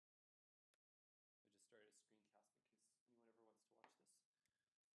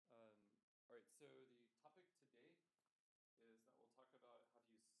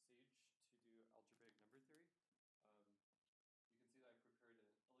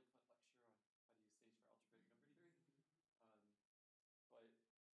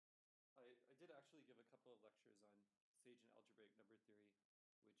lectures on Sage and algebraic number theory,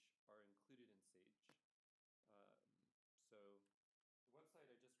 which are included in Sage. So the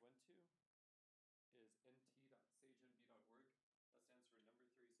website I just went to is nt.sagenb.org. That stands for Number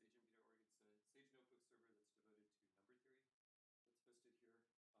Theory SageNB.org. It's a Sage notebook server that's devoted to number theory that's hosted here. You might want to sign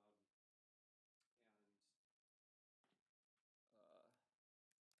into it or get an account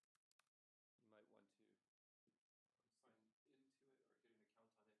on it. It's nice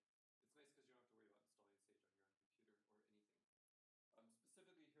because you don't have to worry about installing Sage on your own computer or anything.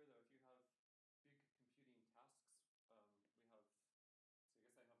 Specifically here, though, if you have big computing tasks, we have, so I guess I have like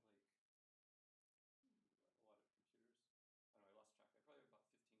a lot of computers. I don't know, I lost track. I probably have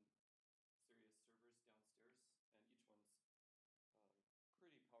about 15 serious servers downstairs, and each one's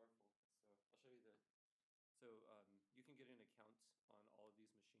pretty powerful. So I'll show you you can get an account on all of these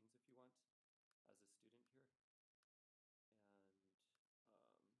machines if you want as a student here.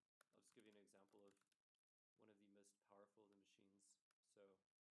 And I'll just give you an example of one of the most powerful of the machines. So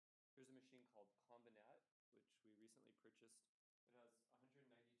here's a machine called Combinat, which we recently purchased. It has 192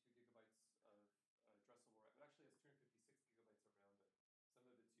 gigabytes of addressable RAM. It actually has 256 gigabytes of RAM, but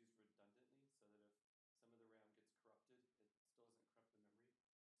some of it's used redundantly so that if some of the RAM gets corrupted, it still doesn't corrupt the memory.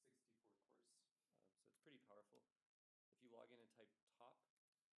 64 cores. So it's pretty powerful. If you log in and type top,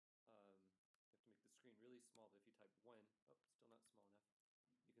 you have to make the screen really small, but if you type 1, oh, still not small enough,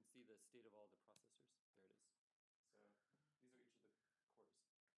 you can see the state of all the processors. There it is. So these are each of the cores. So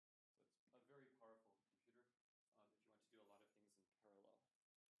it's a very powerful computer if you want to do a lot of things in parallel.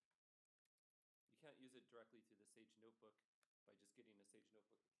 You can't use it directly through the Sage Notebook by just getting a Sage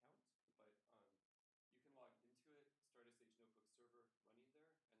Notebook account, but you can log into it, start a Sage Notebook server running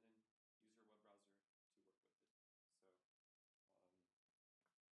there, and then use your web browser to work with it.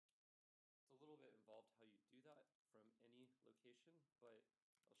 So it's a little bit involved how you do that from any location, but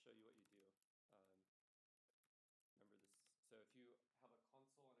I'll show you what you do. Remember this. So if you have a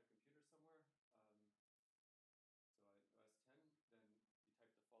console on a computer somewhere, so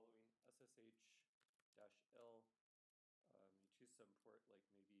OS 10, then you type the following SSH-L. You choose some port like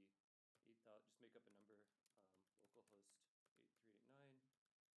maybe 8000, just make up a number, localhost 8389,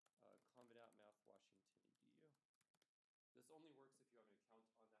 Combinat Math Washington edu. This only works if you have an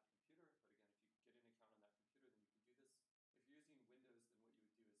account on that computer, but again, if you get an account on that computer, then you can do this. If you're using Windows, then what you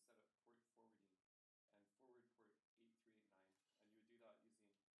would do is set up port forwarding and forward port 8389, and you would do that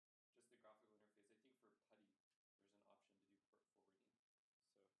using just the graphical interface. I think for PuTTY, there's an option to do port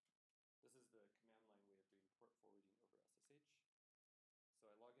forwarding. So this is the command line way of doing port forwarding over SSH. So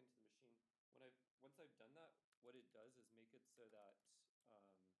I log into the machine. Once I've done that, what it does is make it so that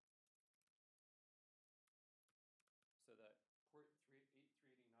port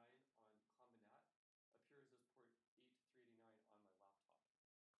 8389 on Combinat appears as port 8389 on my laptop.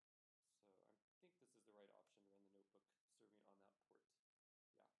 So I think this is the right option to run the notebook serving on that port. Yeah.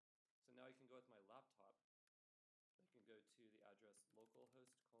 So now I can go with my laptop. I can go to the address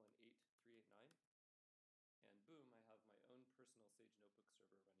localhost:8389, and boom, I have my own personal Sage Notebook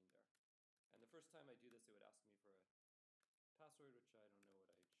server running there. And the first time I do this, it would ask me for a password, which I don't know what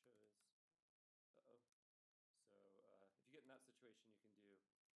I chose. Uh-oh. So if you get in that situation, you can do,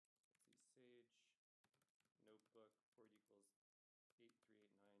 let's see, Sage Notebook port equals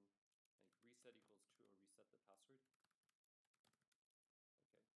 8389, and reset equals true, or reset the password.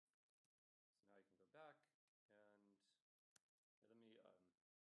 Okay. So now I can go back, and let me,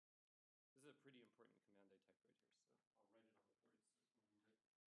 this is a pretty important command I typed right here, so I'll write it on the board so I can remember it.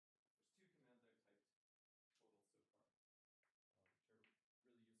 There's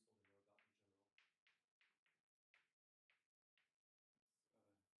 2 commands I've typed total so far, which are really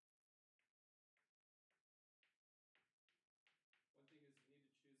useful to know about in general. One thing is you need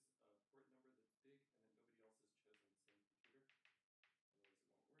to choose a port number that's big and that nobody else has chosen.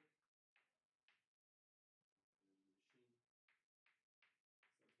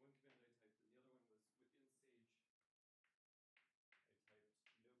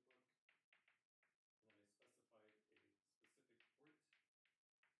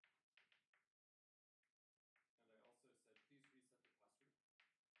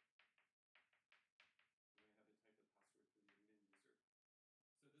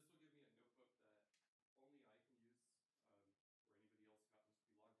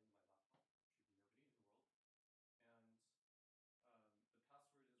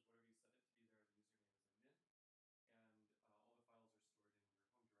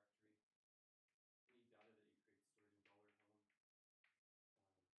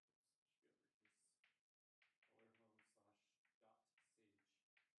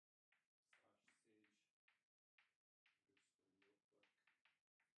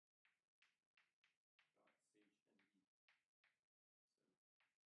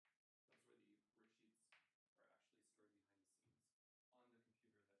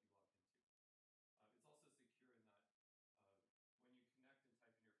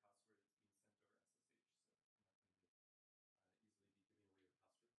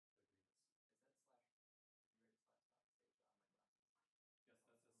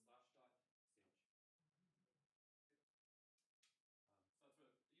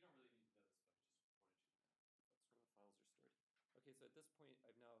 point,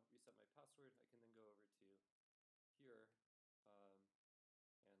 I've now reset my password. I can then go over to here and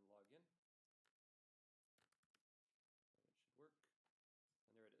log in. And it should work.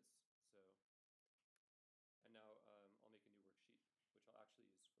 And there it is. So, and now I'll make a new worksheet, which I'll actually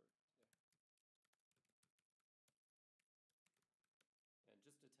use for today. And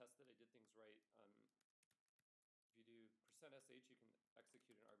just to test that I did things right, if you do %sh, you can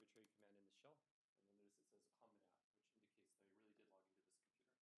execute an arbitrary command in the shell. And then notice it says combinat, which indicates that I really did log into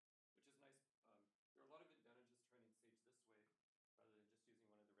this computer, which is nice. There are a lot of advantages to running Sage this way rather than just using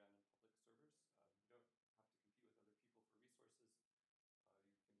one of the random public servers. You don't have to compete with other people for resources. You can get access to more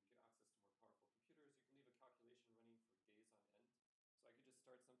powerful computers. You can leave a calculation running for days on end. So I could just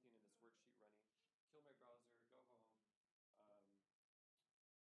start something in this worksheet running, kill my browser, go home,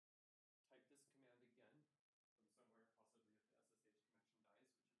 type this command again from somewhere, possibly if the SSH connection dies, which it probably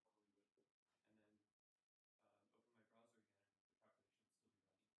would, and then open my browser again, the calculation will still be running, see what net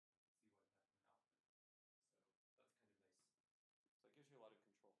went out with. So that's kind of nice. So it gives you a lot of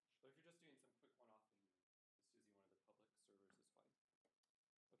control. But if you're just doing some quick one-off thing, just using one of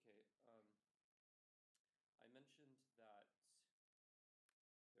the public servers is fine. Okay, I mentioned that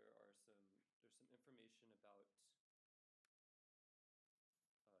there's some information about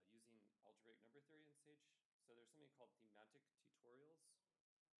using algebraic number theory in Sage. So there's something called thematic tutorials.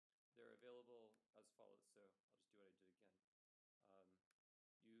 They're available as follows. So I'll just do what I did again.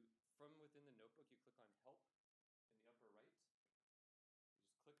 From within the notebook, you click on help in the upper right. You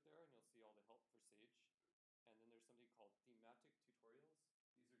just click there and you'll see all the help for Sage. And then there's something called thematic tutorials. These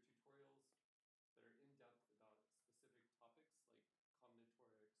are tutorials that are in-depth about specific topics like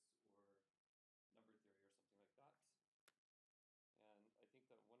combinatorics or number theory or something like that. And I think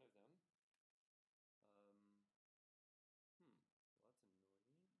that one of them, well, that's annoying.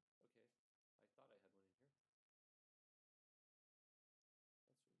 Okay, I thought I had one in here.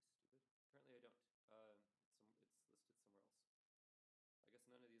 That's really stupid. Apparently I don't. It's listed somewhere else. I guess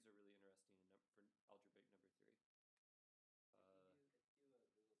none of these are really interesting for algebraic number theory.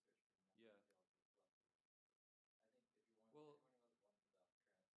 If you do a Google search for number yeah. fields, will pull up the link. I think if you want, Well, one of those ones about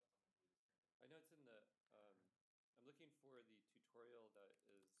supplementary I know it's in the, I'm looking for the tutorial that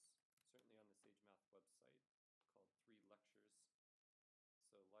is certainly on the Sage Math website called 3 lectures.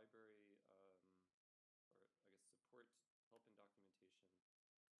 So library, or I guess support, help and documentation.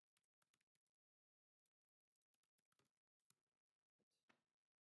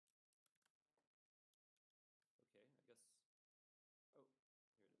 Okay, I guess, oh, here it is. Explicit methods in number theory. That's not what I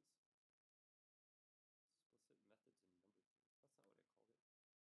called it. That's what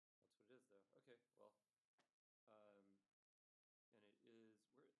it is though. Okay, well, and it is, where,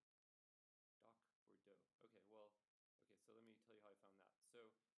 Doc Bordeaux. Okay, well, okay, so let me tell you how I found that. So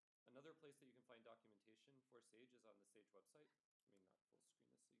another place that you can find documentation for Sage is on the Sage website. Let me not full screen this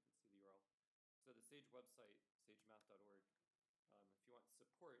so you can see the URL. So the Sage website, sagemath.org. If you want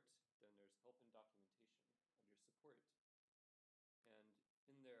support, then there's help and documentation under support. And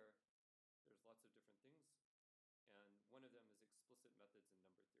in there, there's lots of different things. And one of them is explicit methods in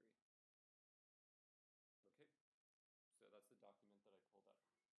number theory. Okay, so that's the document that I pulled up.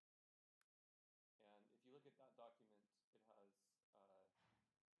 And if you look at that document, it has,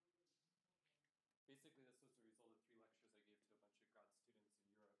 basically this was the result of 3 lectures I gave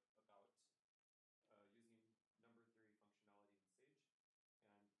to a bunch of grad students in Europe about using number theory functionality in Sage.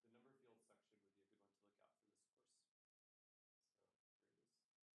 And the number field section would be a good one to look at for this course.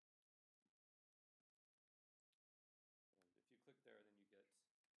 So there it is. And if you click there, then you get, you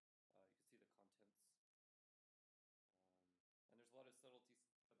can see the contents. And there's a lot of subtleties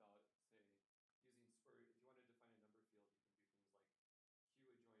about, say, using square root. If you want to define a number field, you can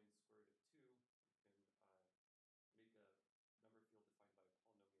do things like q adjoin square root of 2. You can make a number field defined by a polynomial, etc. So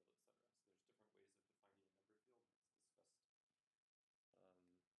there's different ways of defining a number field that's discussed.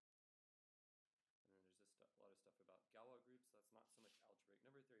 And then there's just a lot of stuff about Galois groups. That's not so much algebraic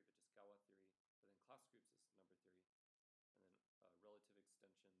number theory, but just Galois theory. But then class groups is number theory. And then relative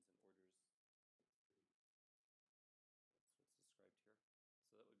extensions and orders. That's what's described here.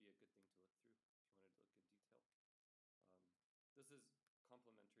 So that would be a good thing to look through if you wanted to look in detail. This is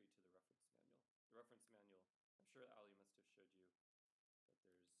complementary to the reference manual. The reference manual, I'm sure Ali must have showed you that there's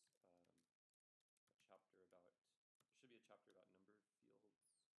a chapter about, there should be a chapter about number fields,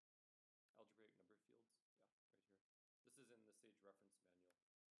 algebraic number fields. Yeah, right here. This is in the Sage reference manual.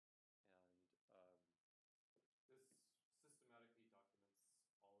 And this systematically documents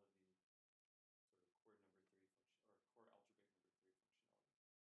all of the sort of core number theory function, or core algebraic number theory functionality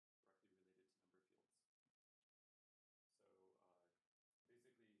directly related to number fields. So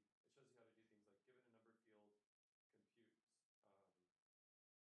basically, it shows you how to do things like given a number field, compute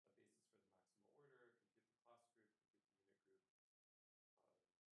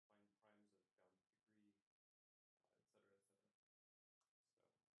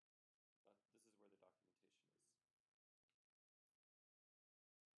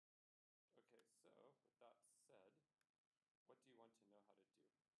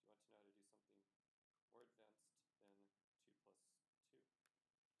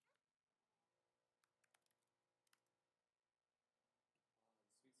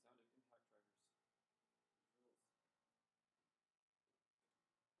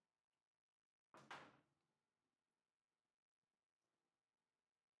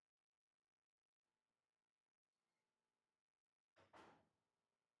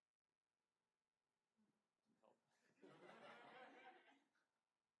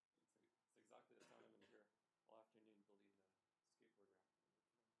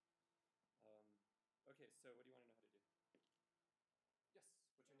So what do you want to know how to do? Yes.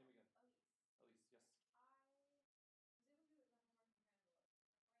 What's your name again? Elise. Elise. Yes.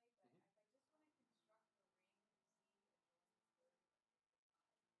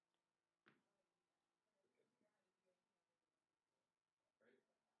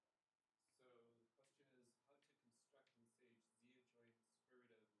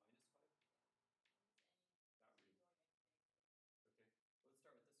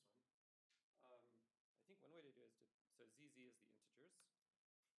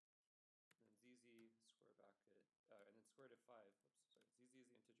 Presumably the homework is kind of algebraic, but Mhm. if I just want to construct the ring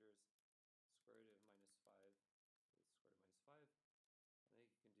Z adjoins square root of x plus pi, how do I do that? Because I couldn't Okay. figure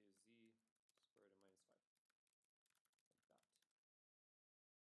out how to do anything over the number field yet. Right. What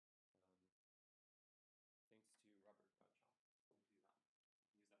that was. So the question is how to construct in Sage Z adjoins square root of -5? Yeah. And just any That Z ring. going any bigger. Okay. Well, let's start with this one.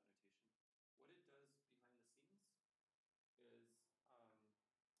 I think one way to do it is so ZZ is the integers, and then ZZ square bracket, and then square root of 5. Oops, sorry. ZZ is the integers, square root of -5 is square root of -5. And then you can do Z square root of -5, like that. Thanks to Robert Gottschalk, who do that, use that notation. What it does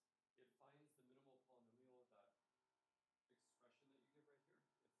behind the scenes is it finds the minimal polynomial of that expression that you give right here.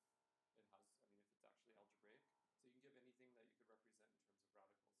 If it has, I mean, if it's actually algebraic. So you can give anything that you could represent in terms of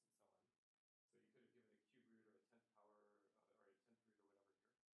radicals and so on. So you could have given a cube root or a 10th power or a 10th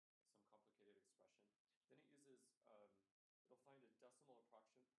root or whatever here, some complicated expression. Then it uses, it'll find a decimal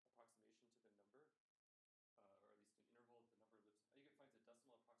approximation to the number, or at least an interval, the number lives. I think it finds a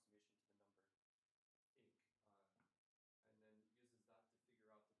decimal approximation to the number inc, and then uses that to figure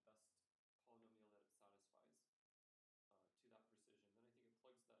out the best polynomial that it satisfies to that precision. Then I think it plugs that number back into that polynomial to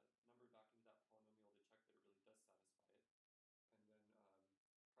check that it really does satisfy it, and then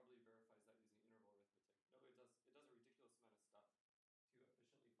probably verifies that using interval arithmetic. No, it does a ridiculous amount of stuff to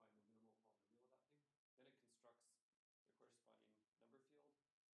efficiently find the minimal polynomial of that thing. Then it constructs the corresponding number field, and then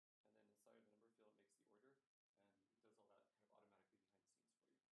inside of the number field it makes the order, and it does all that kind of automatically behind the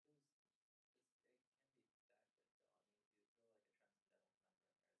scenes for you. It can be accurate though. I mean, if you throw like a transcendental number in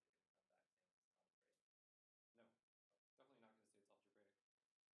there, is it going to come back saying it's algebraic? No, definitely not going to say it's algebraic.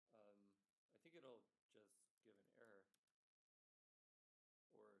 I think it'll just give an error.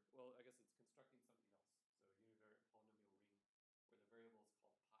 Or, well, I guess it's constructing something else. So a univariate polynomial ring where the variable is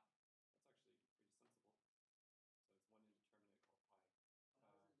called pi. That's actually pretty sensible. So it's one indeterminate called pi. Well, how does it determine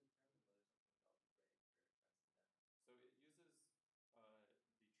whether something's algebraic or transcendental? So it uses the triple L algorithm,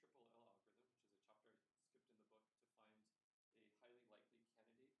 which is a chapter I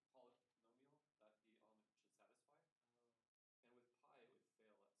skipped in the book,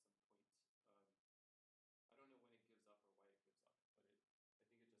 to find a highly likely candidate polynomial that the element should satisfy.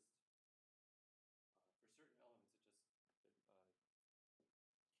 Oh. And with pi, it would fail at some point. I don't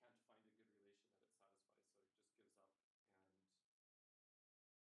know when it gives up or why it gives up, but I think it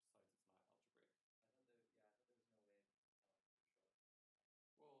just, for certain elements, it just can't find a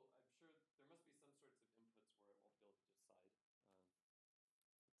good relation that it satisfies,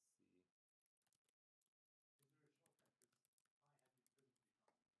 so it just gives up and decides it's not algebraic. I thought there was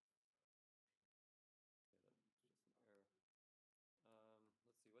no way of telling for sure. Well, I'm sure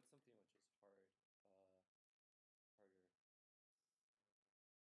there must be some sorts of inputs where it won't be able to decide. Let's see. Is there a shortcut?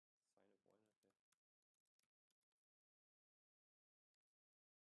 Because pi hasn't proven to be transcendental. Okay, that's just an error. Let's see, what's something which is hard? Harder. Sine of 1,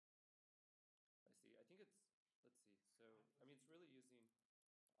 okay. I see. I think it's, let's see. So, I mean, it's really using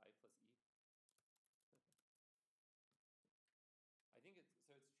I plus E. I think it's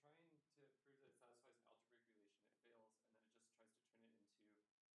trying to prove that it satisfies an algebraic relation. It fails, and then it just tries to turn it into,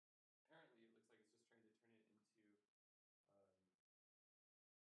 apparently it looks like it's just trying to turn it into,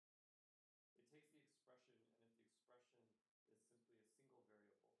 it takes the expression, and if the expression is simply a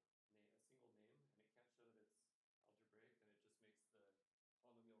single variable, a single name, and it can't show that it's algebraic, then it just makes the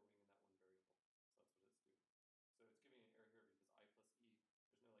polynomial ring in that one variable. So that's what it's doing. So it's giving an error here because I plus E, there's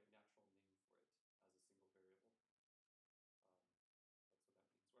no like natural name for it as a single variable. That's what that means.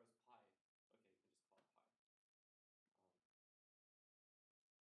 Whereas pi, okay, you can just call it pi.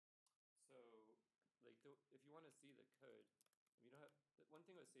 So like if you want to see the code, you don't have, one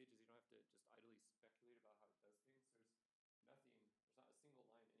thing with Sage is you don't have to just idly speculate about how it does things. There's not a single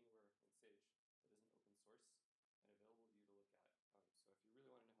line anywhere in Sage that isn't open source and available to you to look at. So if you really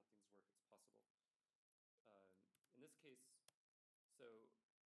want to know how things work, it's possible. In this case, so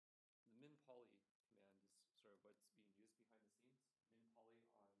the min poly command is sort of what's being used behind the scenes. Min poly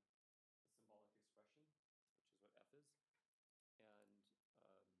on a symbolic expression, which is what f is.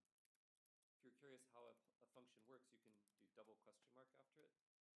 And if you're curious how a function works, you can do double question mark after it,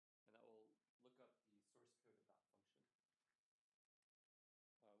 and that will look up the source code of that function.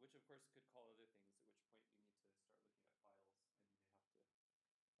 Which of course could call other things, at which point you need to start looking at files, and you may have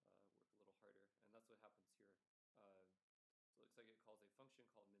to work a little harder. And that's what happens here. So it looks like it calls a function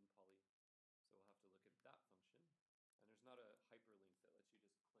called min poly. So we'll have to look at that function. And there's not a hyperlink that lets you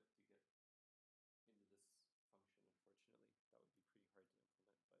just click to get into this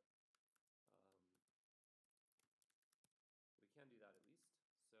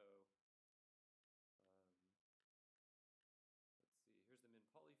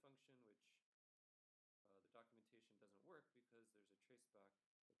because there's a traceback that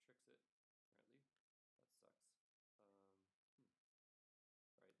tricks it, apparently. That sucks.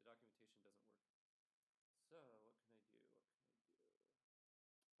 All right, the documentation doesn't work. So what can I do?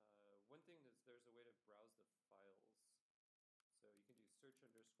 One thing is there's a way to browse the files. So you can do search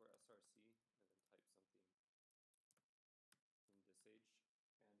underscore src and then type something in this Sage, and it'll give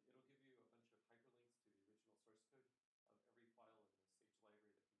you a bunch of hyperlinks to the original source code of every file in the Sage library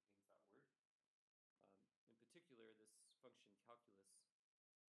that contains that word. In particular, this function calculus,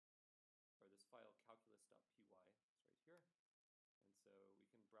 or this file calculus.py, is right here. And so we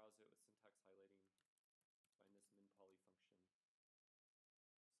can browse it with syntax highlighting, find this min_poly function.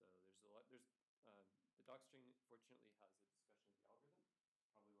 So there's a lot, the docstring fortunately has a discussion of the algorithm,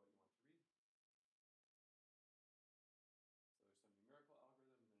 probably what you want to read. So there's some numerical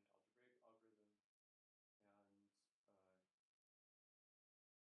algorithm and then an algebraic algorithm, and looks like it does things involving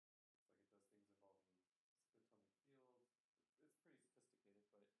cyclotomic fields. It's pretty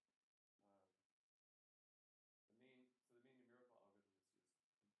sophisticated, but the main numerical algorithm is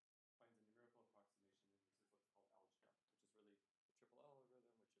used, finds a numerical approximation and uses what's called algebra, which is really the triple L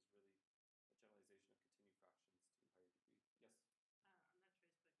algorithm, which is really a generalization of continued fractions to higher degree. Yes? On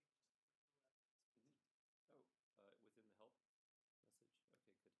that traceback, I can just click the left. Oh, within the help message. Okay,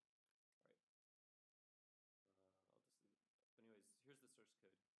 good. All right. I'll just leave it. But anyways, here's the source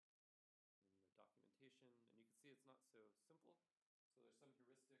code in the documentation, and you can see it's not so simple. So there's some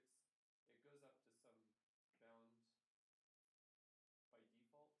heuristics. It goes up to some bound by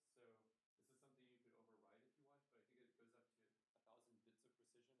default. So this is something you could override if you want, but I think it goes up to 1,000 bits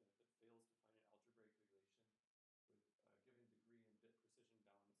of precision, and if it fails to find an algebraic relation with a given degree and bit precision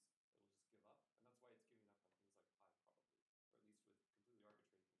bounds, it'll just give up. And that's why it's giving up on things like pi, probably, or at least with completely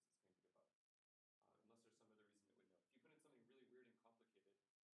arbitrary things, it's going to give up. Unless there's some other reason it would know. If you put in something really weird and complicated, and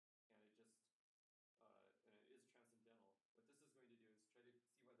it just, and it is transcendental, what this is going to do is try to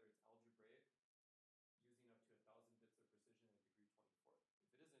see whether it's algebraic using up to 1,000 bits of precision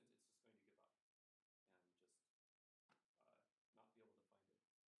at degree 24. If it isn't, it's just going to give up and just not be able to find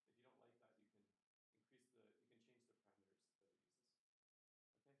it.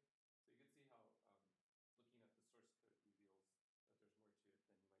 If you don't like that, you can you can change the parameters that it uses. Okay, so you can see how looking at the source code reveals that there's more to it than you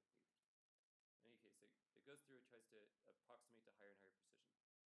might think. In any case, it goes through, it tries to approximate to higher and higher precision,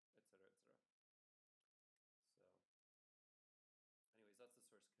 etc., etc. So anyways, that's the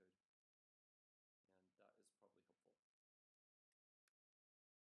source code, and that is probably helpful.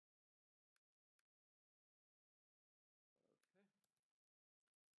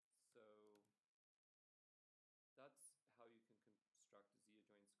 Okay, so that's how you can construct z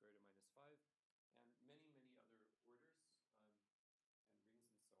adjoint square root of -5 and many other orders and rings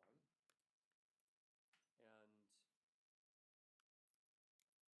and so on.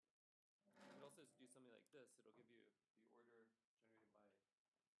 And you can also do something like this. It'll give you the order generated by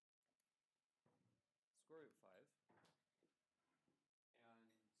square root 5, and you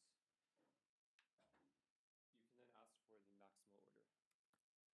can then ask for the maximal order.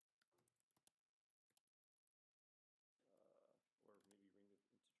 Or maybe ring of integers.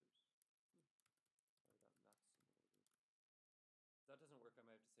 R dot maximal order. If that doesn't work, I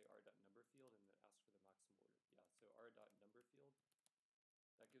might have to say R dot number field and then ask for the maximal order. Yeah, so R dot number field,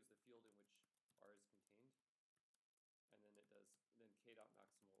 that gives the field in which R is contained. And then then K dot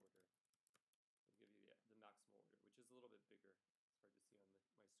maximal order will give you the maximal order, which is a little bit bigger. It's hard to see on my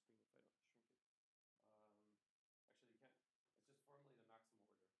screen if I don't shrink it. Actually, you can't. It's just formally the maximal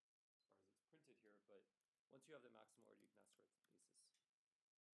order as far as it's printed here, but once you have the maximal order, you can ask for its basis.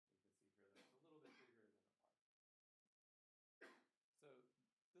 And you can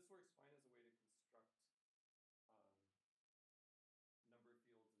see here that it's a little bit bigger than a pi. So this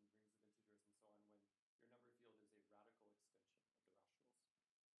works fine as a way to construct number fields and rings of integers and so on when your number field is a radical extension of the rationals.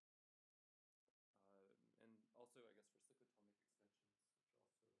 And also, I guess, for cyclotomic extensions,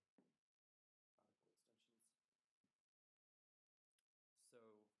 which are also radical extensions. So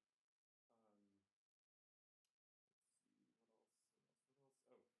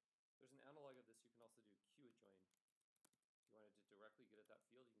oh, there's an analog of this. You can also do Q adjoin. If you wanted to directly get at that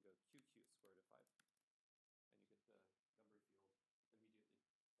field, you can go QQ square root of 5, and you get the number field immediately.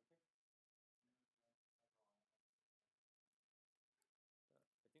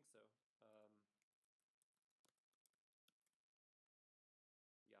 Okay? I think so.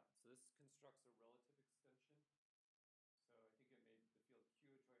 Yeah, so this constructs a relative extension. So I think it made the field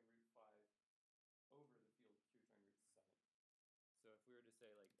Q adjoin root 5 over the field Q adjoin root 7. So if we were to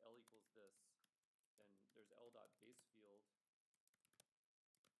say like L equals this, then there's L dot base field,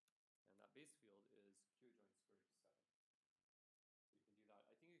 and that base field is Q adjoint square root of 7. So you can do that.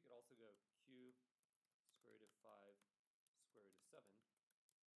 I think you could also go Q square root of 5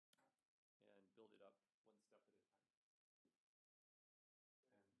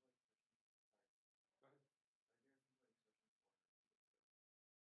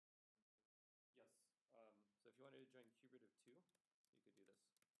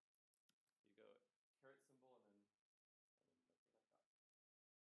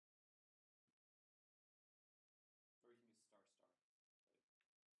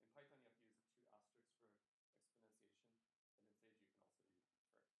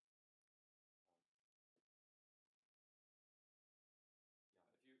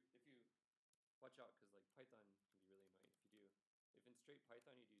 out because like Python can be really annoying. If in straight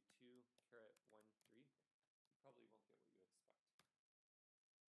Python you do 2 caret 1 3, you probably won't get what you expect.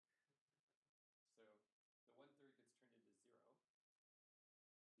 So the 1/3 gets turned into 0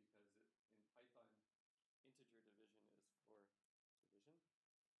 because in Python integer division is for division,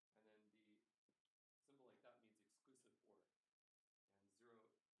 and then the symbol like that means exclusive OR, and 0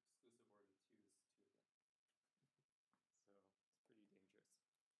 exclusive OR to 2 is 2 again. So it's pretty dangerous.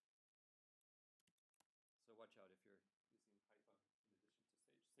 So watch out if you're using Python in addition to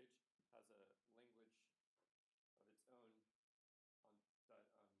Sage. Sage has a language of its own that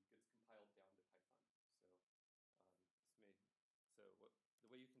gets compiled down to Python. So the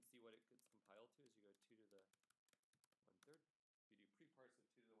way you can see what it gets compiled to is you go 2 to the 1/3. If you do pre-parse of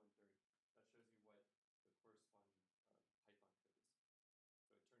 2 to the 1/3, that shows you what the corresponding Python code is. So it turns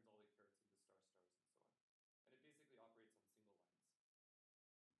all the carets into stars and so on. And it basically operates on single lines.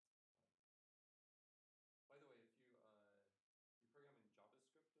 By the way, if you program in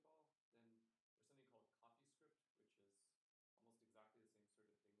JavaScript at all, then there's something called CopyScript, which is almost exactly the same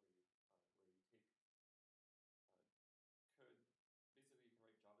sort of thing where you take code. Basically, you can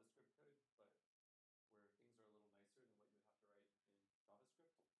write JavaScript code, but where things are a little nicer than what you would have to write in JavaScript, and it converts it almost line by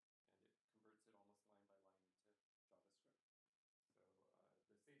line into JavaScript. So the Sage preparser is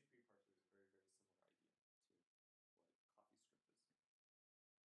a very, very similar idea to what CopyScript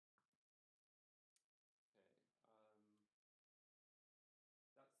is.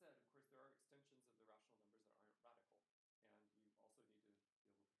 Okay. That said, of course, there are extensions of the rational numbers that aren't radical, and you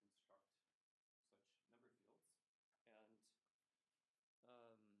also need to be able to construct such number fields.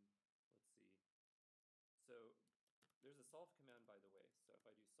 And let's see. So there's a solve command, by the way. So if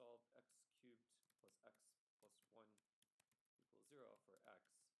I do solve x cubed plus x plus 1 equals 0 for x,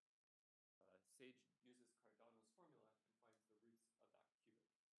 Sage uses Cardano's formula and finds the roots of that cubic.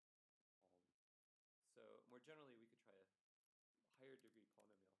 So more generally, we could try a higher degree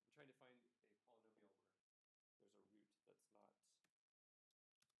polynomial. I'm trying to find a polynomial where there's a root that's not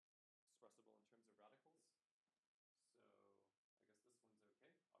expressible in terms of radicals. So I guess this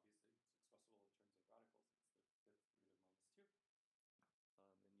one's okay. Obviously, it's expressible in terms of radicals. It's the 5th root of -2.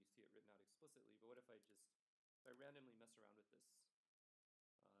 And you see it written out explicitly. But what if I randomly mess around with this?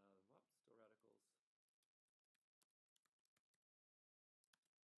 Still radicals.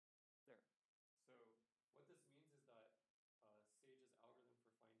 There. So what this means is that Sage's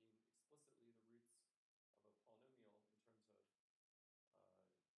algorithm for finding explicitly the roots of a polynomial in terms of calculus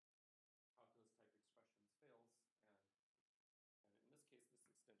type expressions fails, and in this case, this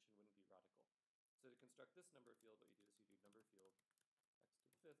extension wouldn't be radical. So to construct this number field, what you do is you do number field x to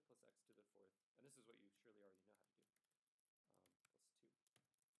the 5th plus x to the 4th, and this is what you surely already know how to do, plus 2.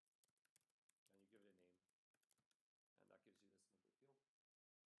 And you give it a name, and that gives you this number field.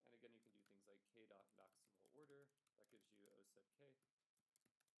 And again, you can do things like k dot maximal order, that gives you O sub k.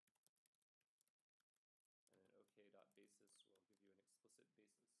 And then OK dot basis will give you an explicit basis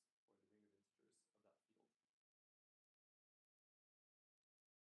for the ring of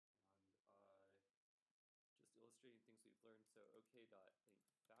integers of that field. And just illustrating things we've learned, so OK dot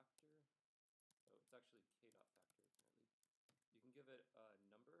factor, it's actually k dot factor apparently. You can give it a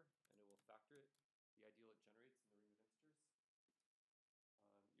number and it will factor it, the ideal it generates in the ring of integers.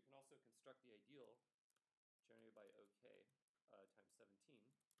 You can also construct the ideal generated by OK times 17.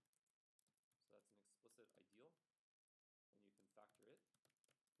 So that's an explicit ideal, and you can factor it.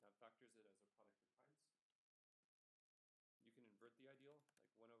 Now it factors it as a product of primes. You can invert the ideal, like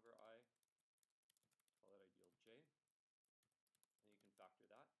 1 over I, call that ideal J, and you can factor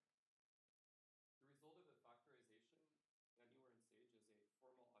that. The result of a factorization anywhere in Sage is a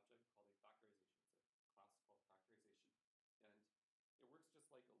formal object called a factorization. It's a class called factorization. And it works just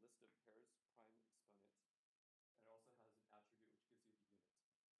like a list of pairs, prime, exponent, and it also has an attribute which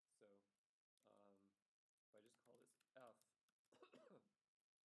gives you the unit. So if I just call this f,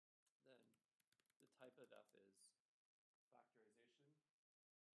 then the type of f is factorization,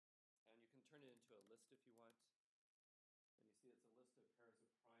 and you can turn it into a list if you want. And you see it's a list of pairs of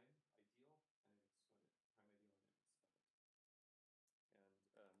prime, ideal, and an exponent, prime, ideal, and an exponent.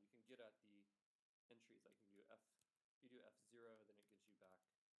 And you can get at the entries, like you do f. If you do f0, then it gives you back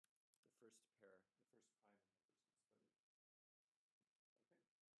the first pair, the first prime and the first exponent.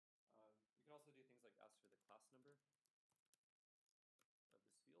 Okay. You can also do things like ask for the class number of this field.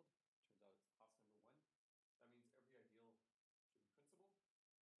 Turns out it's class number 1. That means every ideal should be principal. And notice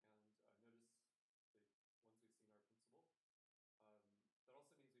the ones we've seen are principal. That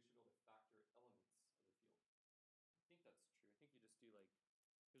also means we should be able to factor elements of the field. I think that's true. I think you just do like,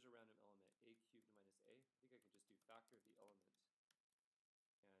 here's a random element, a cubed minus a. I think I could just do factor of the element,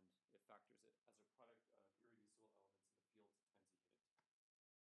 and it factors it as a product. product of irreducible elements in the field times a unit.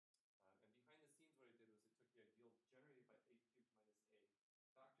 And behind the scenes, what I did was it took the ideal generated by a cubed minus a,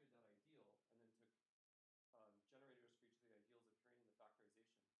 factored that ideal, and then took generators for each of the ideals appearing in the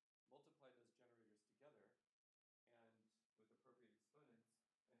factorization, multiplied those generators together, and with appropriate exponents, I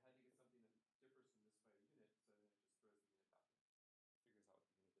had to get something that differs from this by a unit, so then it just throws the unit back in. Figures out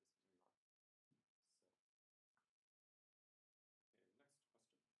what the unit is when we run.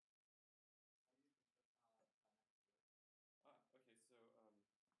 So, okay, next question. How do you construct finite fields? Okay,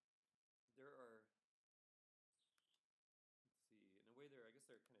 so there are, let's see, in a way I guess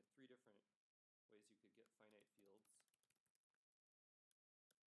there are kind of three different ways you could get finite fields.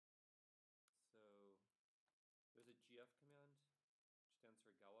 So there's a GF command, which stands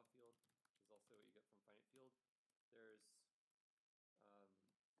for Galois field, which is also what you get from finite field. There's, so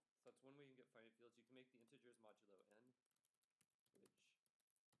that's one way you can get finite fields. You can make the integers modulo n,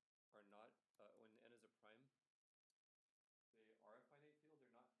 which are not, when n is a prime, they are a finite field.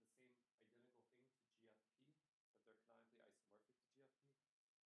 They're not the same identical thing to GFP, but they're canonically isomorphic to GFP.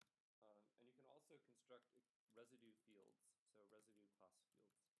 And you can also construct residue fields, so residue class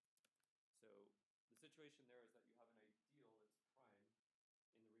fields. So the situation there is that you have an ideal that's prime in the ring of integers,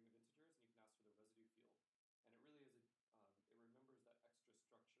 and you can ask for the residue field. And it really is it remembers that extra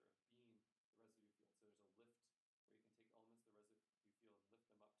structure of being the residue field. So there's a lift where you can take elements of the residue field and lift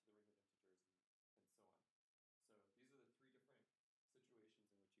them up to the ring of integers and so on. So these are the three different situations in which you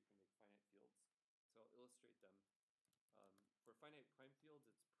can make finite fields. So I'll illustrate them. For finite prime fields,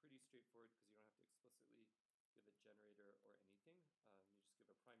 it's pretty straightforward because you don't have to explicitly give a generator or anything. You just give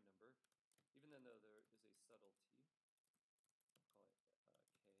a prime number. Even then, though, there is a subtlety. I'll call it k again.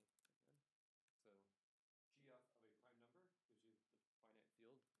 So GF of a prime number gives you the finite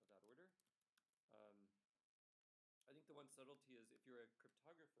field of that order. I think the one subtlety is if you're a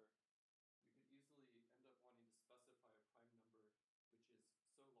cryptographer, you could easily end up wanting to specify a prime number which is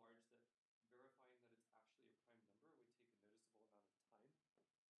so large that verifying that it's actually a prime number would take a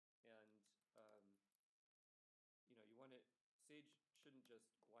noticeable amount of time. And you want it, Sage shouldn't just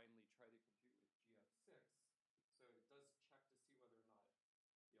blindly try to compute with GF6, so it does check to see whether or not the element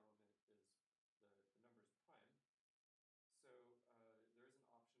is, the number is prime. So there is an option where you can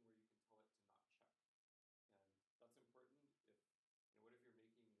tell it to not check. And that's important if, what if you're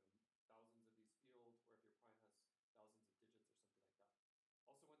making, thousands of these fields, or if your prime has thousands of digits or something like that.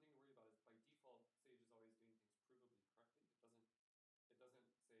 Also, one thing to worry about is by default, Sage is always doing things provably correctly. It doesn't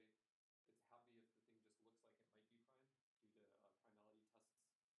say it's happy if the thing just looks like it might be prime due to primality tests passing.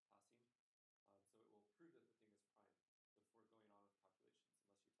 So it will prove that the thing is prime before going on with calculations,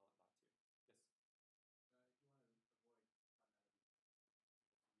 unless you tell it not to.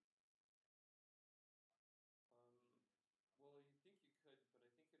 Yes? If you want to avoid primality, well, you think you could, but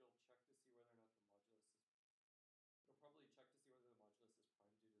I think it'll check to see whether or not the modulus is. It'll probably check to see whether the modulus is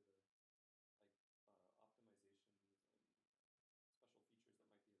prime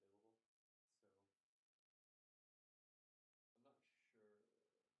due to the optimizations and special features that might be available.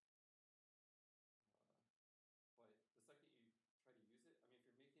 So I'm not sure. But the second you try to use it, I mean,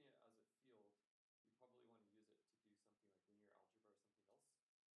 if you're making it as a field, you probably want to use it to do something like linear algebra or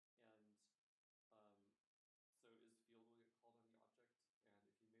something else. And so is field will get called on the object,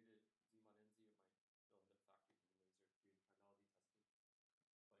 and if you made it z mod nz, it might still end up factoring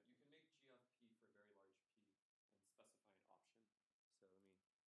anyways or doing primality testing. But you can make GFP for very large p and specify an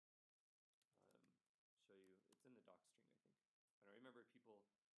option. So let me show you. It's in the doc string, I think. And I remember people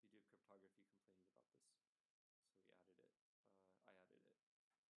who do cryptography complaining about this. So we added it. I added it.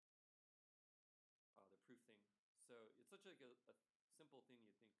 The proof thing. So it's such like a simple thing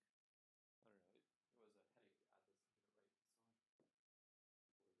you'd think, I don't know, it was a headache to add this and get it right and so on.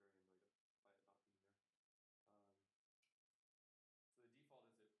 People were very annoyed by it not being there. So the default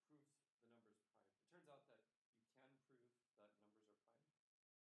is it proves the numbers prime. It turns out that you can prove that numbers are prime in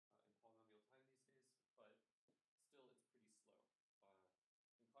polynomial time these days, but still it's pretty slow.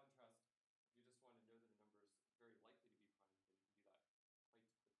 In contrast, if you just want to know that a number is very likely to be prime, then you can do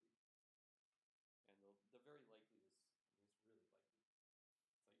that quite quickly. And the very likely is, I mean, it's really likely.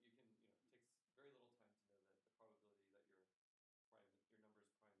 It's like you can, it takes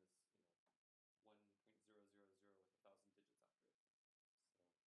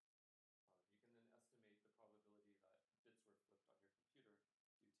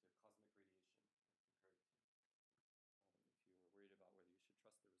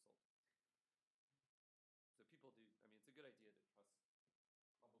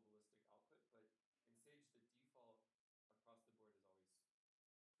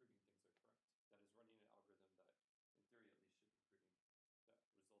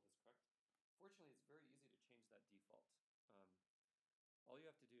very easy to change that default. All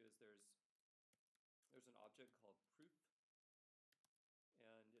you have to do is there's an object called proof,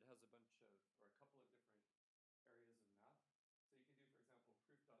 and it has a bunch of, or a couple of different areas of math.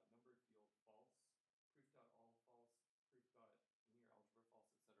 So you can do, for example, proof.number field false, proof.all false, proof.linear algebra false, etc.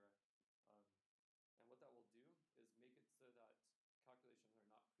 And what that will do is make it so that calculations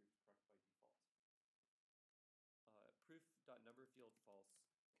are not proofed correct by default. Proof.number field false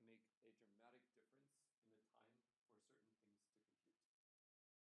can make a dramatic difference in the time for certain things to compute.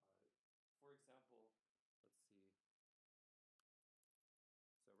 For example, let's see.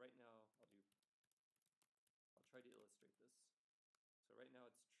 So right now, I'll try to illustrate this. So right now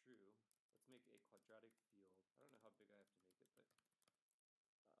it's true. Let's make a quadratic field. I don't know how big I have to make it, but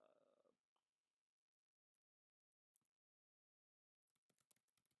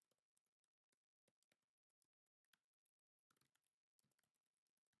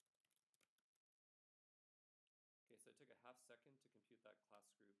okay, so it took a half second to compute that class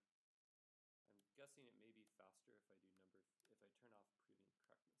group. I'm guessing it may be faster if I turn off proving correctness.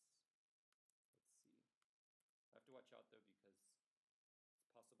 Let's see. I have to watch out though because it's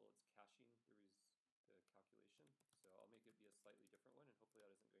possible it's caching the calculation. So I'll make it be a slightly different one, and hopefully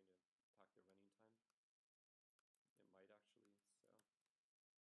that isn't going to impact the running time. It might actually,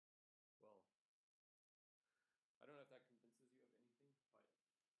 so. Well, I don't know if that convinces you of anything, but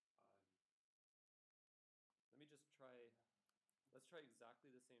let me just try. Let's try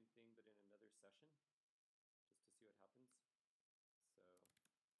exactly the same thing, but in another session, just to see what happens. So,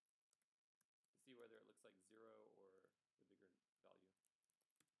 to see whether it looks like 0 or the bigger value. Oh, your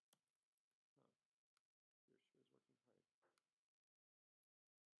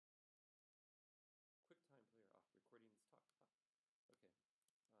sure is working hard. QuickTime player off, recording this talk. Ah, okay. So then, yeah.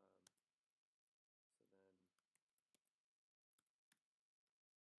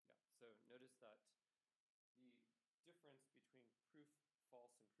 So notice that the difference between proof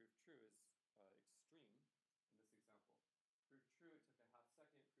false and proof true is extreme in this example. Proof true, it took a half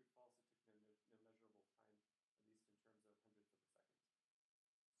second. Proof false, it took no measurable time, at least in terms of hundredths of a second.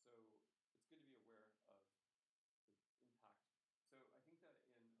 So it's good to be aware of the impact. So I think that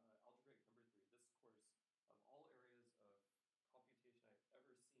in algebraic number 3, this course, of all areas of computation I've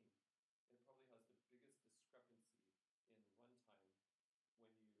ever seen, it probably has the biggest discrepancy in runtime when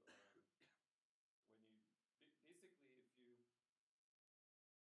you basically, if you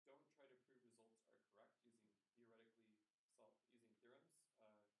don't try to prove results are correct using using theorems, then you can do things dramatically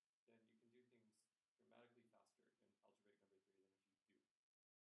faster in algebraic number 3 than if you do.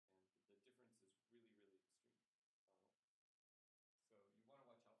 And the difference is really, really extreme. So you want to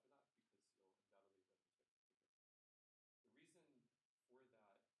watch out for that because you'll undoubtedly run into it. The reason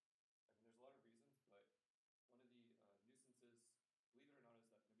for that, I mean, there's a lot of reasons, but one of the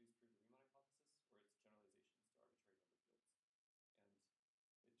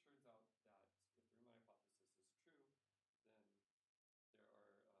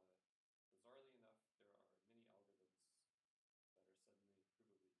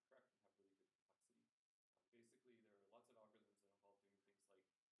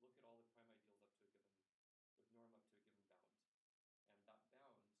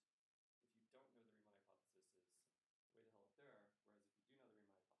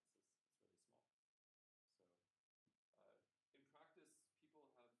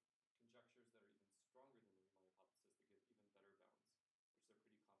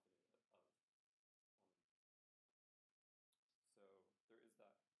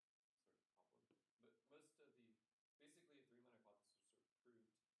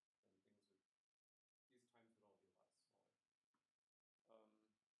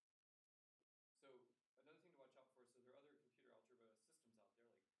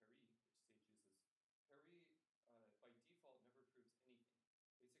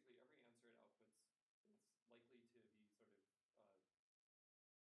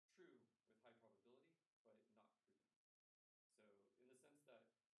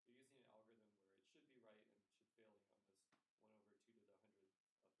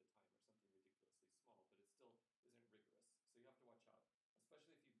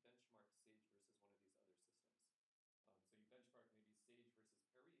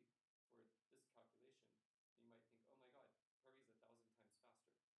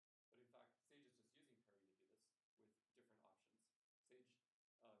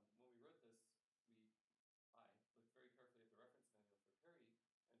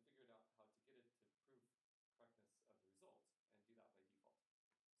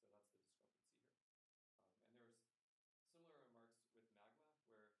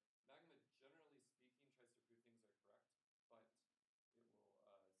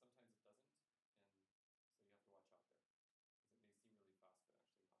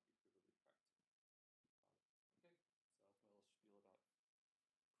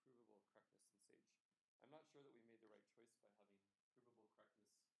sure that we made the right choice by having provable correctness by default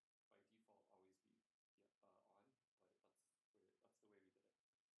always be on,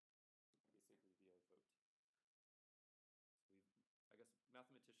 but that's the way we did it, basically via vote. So I guess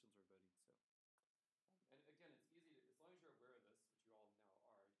mathematicians were voting, so. And again, it's easy to, as long as you're aware of this, which you all now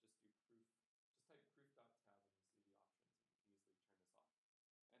are, you just do proof, just type proof.tab and you see the options, and you can easily turn this off.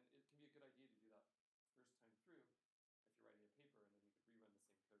 And it can be a good idea to do that first time through if you're writing a paper, and then you could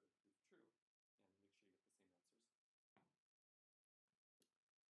rerun the same code with proof true and make sure you get the same answers.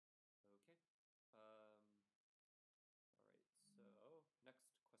 Okay. All right, so next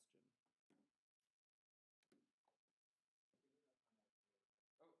question.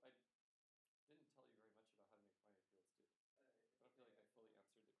 Oh, I didn't tell you very much about how to make finite fields, too. I don't feel like I fully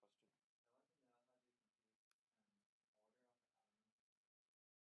answered the question. I want to know how to compute order of the element.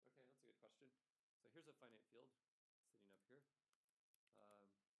 Okay, that's a good question. So here's a finite field sitting up here.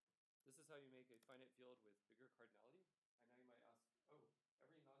 This is how you make a finite field with bigger cardinality. And now you might ask, oh,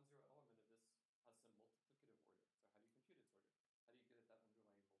 every non-zero element of this has some multiplicative order. So how do you compute its order? How do you get at that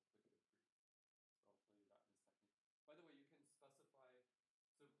underlying multiplicative group? So I'll tell you that in a second. By the way, you can specify,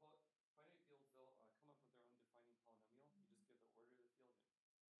 so finite fields, they'll come up with their own defining polynomial. You just give the order of the field, and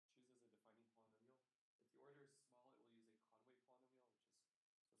it chooses a defining polynomial. If the order is small, it will use a Conway polynomial, which is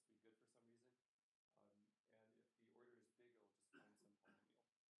supposed to be good for some reason. And if the order is big, it will just find some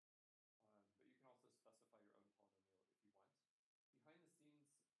polynomial. But you can also specify your own polynomial if you want. Behind the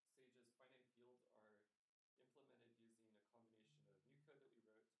scenes, Sage's finite fields are implemented using a combination of new code that we wrote,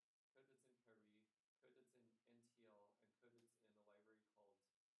 code that's in Paris, code that's in NTL, and code that's in a library called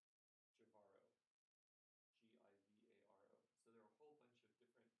Givaro, Givaro. So there are a whole bunch of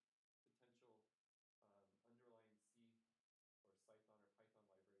different potential underlying C or Python or Python libraries that are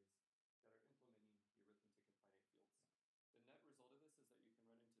implementing the arithmetic and finite fields. The net result of this is that you can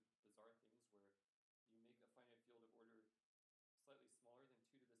run into bizarre things where you make a finite field of order slightly smaller than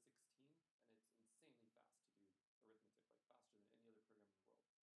 2 to the 16, and it's insanely fast to do arithmetic, like faster than any other program in the world.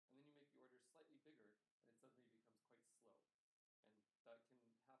 And then you make the order slightly bigger, and it suddenly becomes quite slow. And that can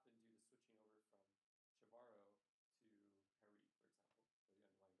happen due to switching over from Givaro to Paris, for example, for the underlying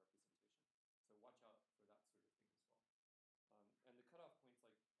representation. So watch out for that sort of thing as well. And the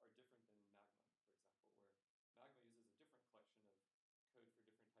cutoff points are different than in Magma, for example, where Magma uses a different collection of code for different types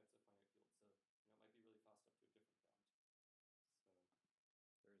of finite fields. So it might be really fast up to a different bound.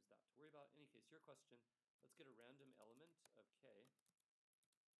 So there's that to worry about. In any case, your question, let's get a random element of k.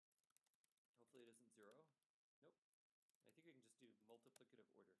 Hopefully it isn't 0. Nope. I think we can just do multiplicative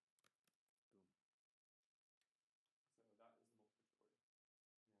order. Boom. So that is the multiplicative order.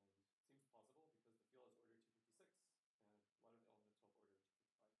 And it seems plausible because the field has order 256 and a lot of elements have order 255.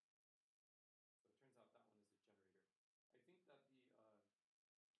 So it turns out that one is a generator. I think that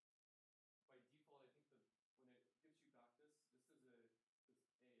by default, I think when it gives you back this A is a generator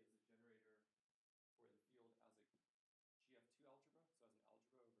for the field as a GF2 algebra, so as an algebra over its base field when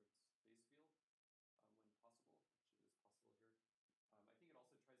possible, which is possible here. I think it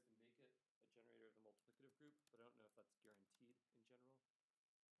also tries to make it a generator of the multiplicative group, but I don't know if that's guaranteed in general.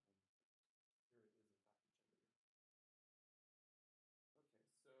 Here it is, in fact, a generator.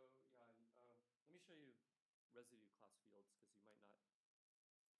 Okay, so yeah, let me show you residue class fields because you might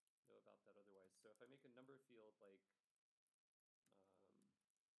not know about that otherwise. So if I make a number field like,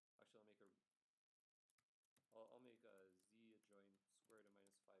 actually I'll make a z adjoin square root of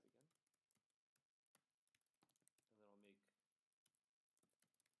 -5 again. And then I'll make number field.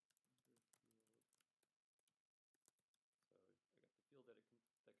 So I got the field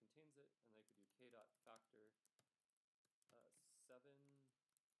that contains it, and then I could do k dot factor 7.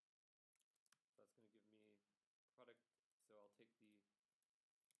 So that's going to give me product. So I'll take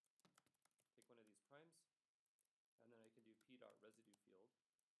one of these primes, and then I can do p dot residue field.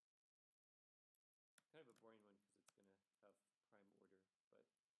 Kind of a boring one because it's going to have prime order,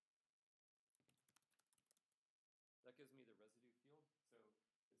 but that gives me the residue field. So it's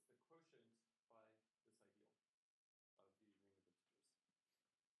the quotient by this ideal of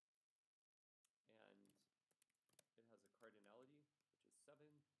the ring of integers. And it has a cardinality, which is 7.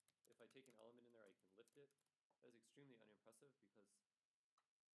 If I take an element in there, I can lift it. That is extremely unimpressive because it's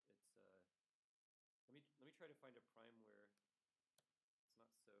let me try to find a prime where it's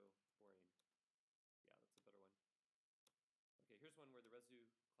not so boring. Yeah, that's a better one. Okay, here's one where the residue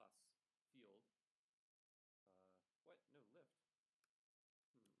class field. What? No, lift.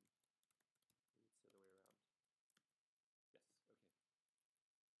 Maybe it's the other way around. Yes, okay.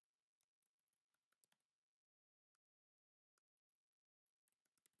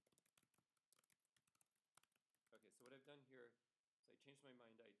 Okay, so what I've done here is I changed my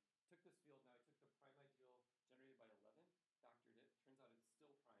mind. I took this field, now I took the prime ideal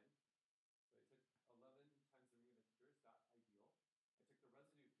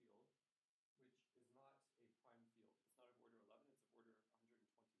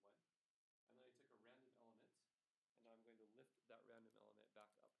that random element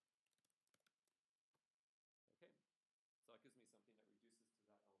back up. Okay, so that gives me something that reduces to that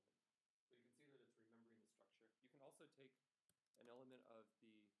element. So you can see that it's remembering the structure. You can also take an element of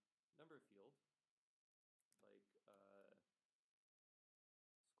the number field, like square root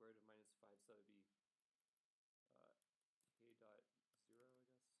of minus 5, so that would be k dot 0, I guess,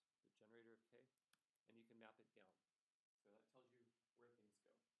 the generator of k, and you can map it down. So that tells you where things go.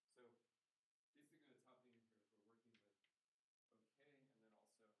 So basically what's happening here is we're working with OK, and then also,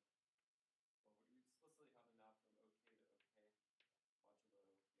 well, we explicitly have a map from OK to OK, modulo the ideal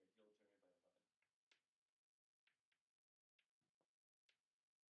generated by 11. Right there. And so this is the residue field. This is a finite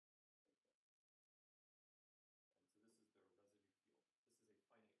field. And the code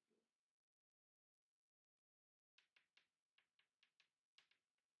in Sage that you can work with finite fields represented this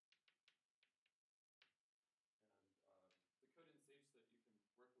way was written by David Rowe. Who hasn't been doing much on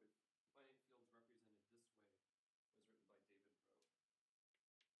Sage lately because he's very busy teaching a computational number theory course.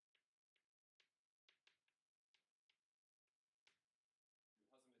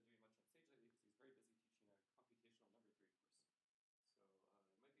 So it might be worth checking to see if he has any notes online about that. If you're interested in computational number theory.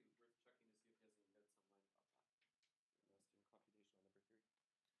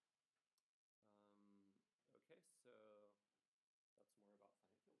 Okay, so that's more about finite fields.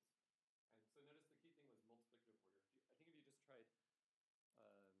 And so notice the key thing was multiplicative order. I think if you just tried,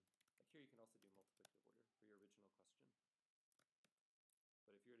 like here you can also do multiplicative order for your original question.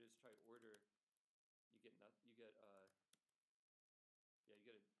 But if you were to just try order, you get a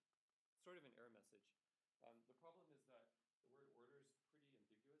sort of an error message. The problem is that the word order is pretty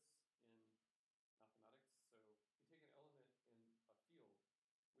ambiguous in mathematics. So if you take an element in a field,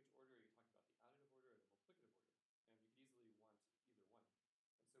 which order are you talking about, the additive order or the multiplicative order? And you could easily want either one.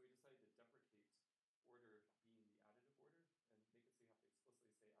 And so we decided to deprecate order being the additive order and make it so you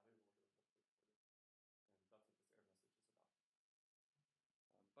have to explicitly say additive order or multiplicative order. And that's what this error message is about.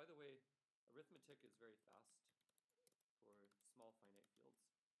 By the way, arithmetic is very fast for small finite fields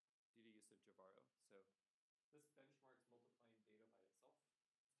due to use of Jivaro. So this benchmarks multiplying beta by itself.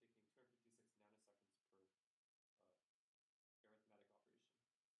 It's taking 256 nanoseconds per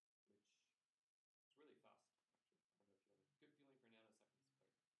arithmetic operation, which is really fast, actually. I don't know if you have a good feeling for nanoseconds,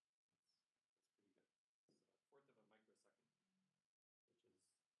 but that's pretty good. It's a fourth of a microsecond, which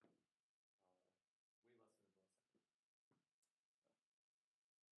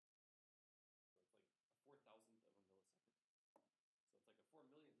is way less than a millisecond. So it's like a 4,000th of a millisecond. So it's like a 4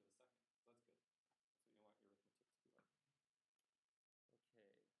 millionth of a second. So that's good. That's what you want your arithmetic to be like.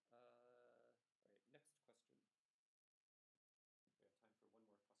 Okay. All right, next question. We have time for one more question. Given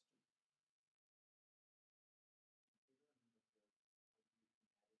a number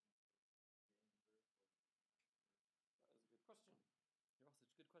field, what do you kinetic inverse, the inverse or That is a good question. You're all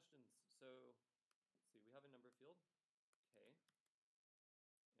such good questions. So let's see, we have a number field, K,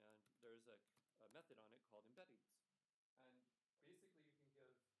 and there's a method on it called embeddings. And basically you can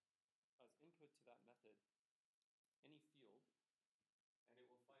give as input to that method any field, and it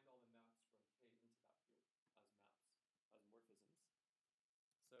will find all the maps from K into that field as maps, as morphisms.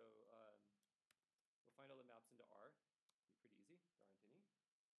 So we'll find all the maps into R. It'll be pretty easy. There aren't any, because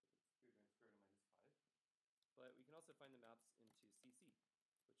it's 2 times square root of minus 5. But we can also find the maps into CC,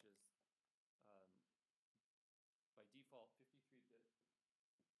 which is by default 53-bit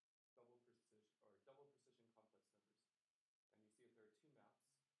double precision complex numbers. And you see that there are two maps.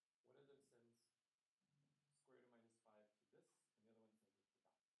 One of them sends square root of minus 5 to this, and the other one sends it to that.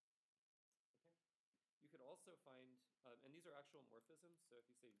 Okay. You could also find, and these are actual morphisms, so if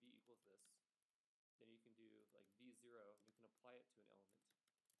you say v equals this, then you can do like v0, and you can apply it to an element,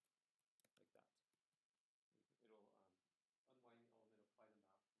 like that. It'll unwind the element, apply the map, and give you back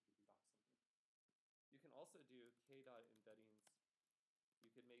something. You can also do k dot embeddings.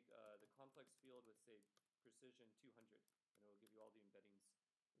 You could make the complex field with, say, precision 200, and it will give you all the embeddings in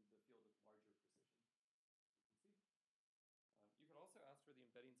the field with larger precision. You can see. You could also ask for the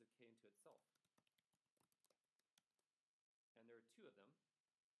embeddings of k into itself. And there are two of them.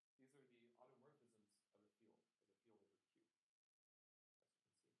 These are the automorphisms of a field over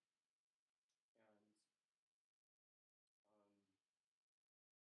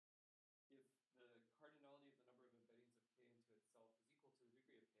Q, as you can see. And if the cardinality of the number of embeddings of k into itself is equal to the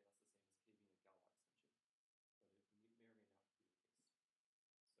degree of k, that's the same as k being a Galois extension. But it may or may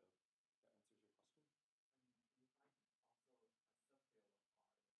not be the case. So that answers your question.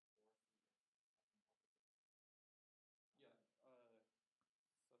 And we find also a subfield of R with 4 feet as a multiple. Yeah.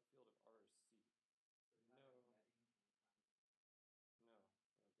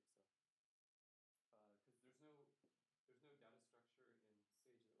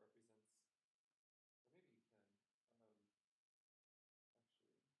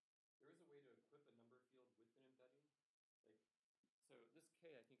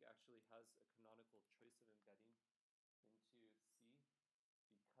 K, I think, actually has a canonical choice of embedding into C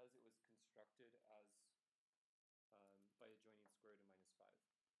because it was constructed as by adjoining square root of minus 5.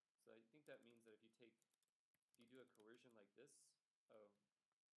 So I think that means that if you do a coercion like this, oh,